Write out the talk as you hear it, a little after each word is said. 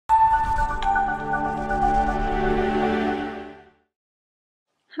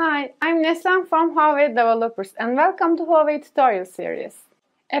Hi, I'm Neslan from Huawei Developers and welcome to Huawei tutorial series.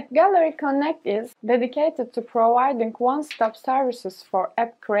 AppGallery Connect is dedicated to providing one-stop services for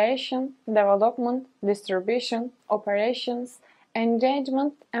app creation, development, distribution, operations,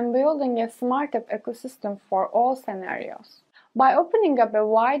 engagement, and building a smart app ecosystem for all scenarios. By opening up a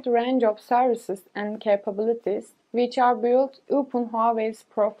wide range of services and capabilities, which are built upon Huawei's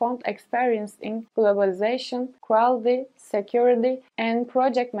profound experience in globalization, quality, security, and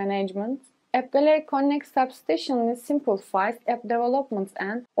project management, AppGallery Connect substantially simplifies app development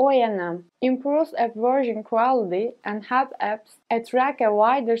and O&M, improves app version quality, and helps apps attract a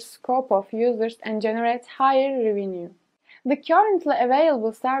wider scope of users and generate higher revenue. The currently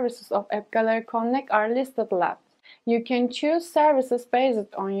available services of AppGallery Connect are listed left. You can choose services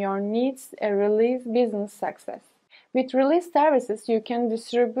based on your needs and release business success. With release services, you can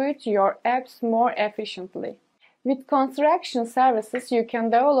distribute your apps more efficiently. With construction services, you can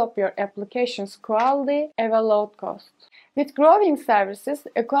develop your application's quality at a low cost. With growing services,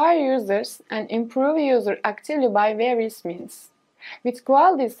 acquire users and improve user activity by various means. With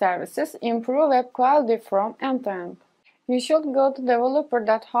quality services, improve app quality from end to end. You should go to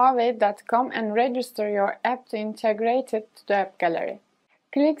developer.huawei.com and register your app to integrate it to the App Gallery.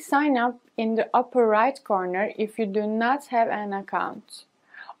 Click Sign Up in the upper right corner if you do not have an account,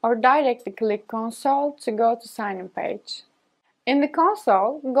 or directly click Console to go to Sign-in page. In the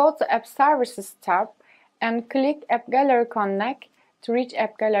console, go to App Services tab and click AppGallery Connect to reach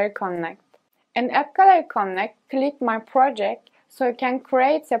AppGallery Connect. In AppGallery Connect, click My Project so you can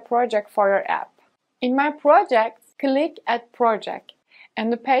create a project for your app. In My Project, click Add Project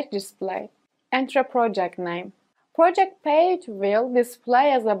and the page display. Enter a project name. Project page will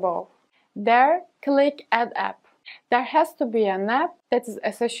display as above. There, click Add App. There has to be an app that is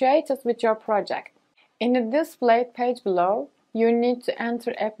associated with your project. In the display page below, you need to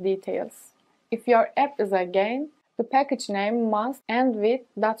enter app details. If your app is a game, the package name must end with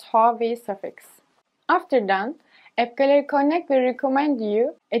 .huawei suffix. After that, AppGallery Connect will recommend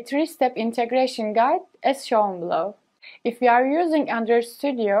you a 3-step integration guide as shown below. If you are using Android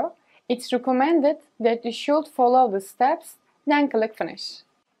Studio, it's recommended that you should follow the steps, then click Finish.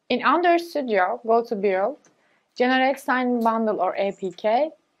 In Android Studio, go to Build, Generate Sign Bundle or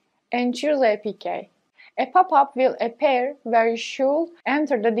APK, and choose APK. A pop-up will appear where you should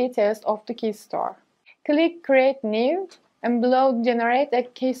enter the details of the key store. Click Create New, and below generate a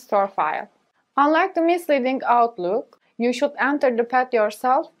key store file. Unlike the misleading Outlook, you should enter the path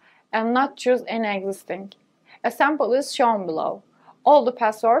yourself and not choose any existing. A sample is shown below. All the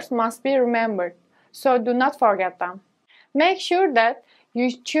passwords must be remembered, so do not forget them. Make sure that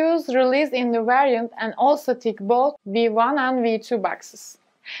you choose Release in the variant and also tick both V1 and V2 boxes.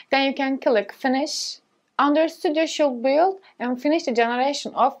 Then you can click Finish. Android Studio should build and finish the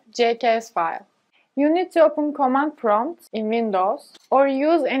generation of JKS file. You need to open Command Prompt in Windows or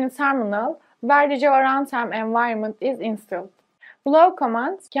use any terminal where the Java runtime environment is installed. Below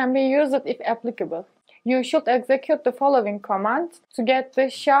commands can be used if applicable. You should execute the following command to get the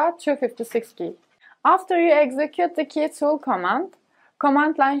SHA-256 key. After you execute the key tool command,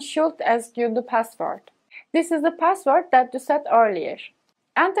 command line should ask you the password. This is the password that you set earlier.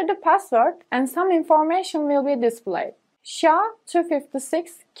 Enter the password and some information will be displayed.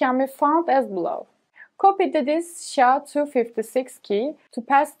 SHA-256 can be found as below. Copy this SHA-256 key to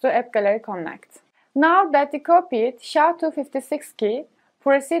pass to AppGallery Connect. Now that you copied SHA-256 key,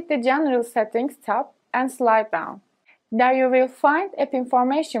 proceed to General Settings tab and slide down. There you will find App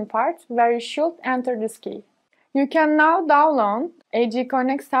Information part where you should enter this key. You can now download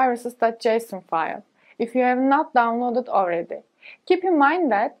AG-Connect services.json file if you have not downloaded already. Keep in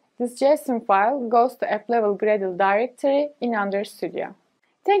mind that this JSON file goes to app level Gradle directory in Android Studio.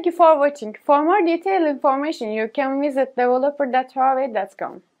 Thank you for watching. For more detailed information, you can visit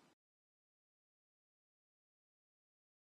developer.huawei.com.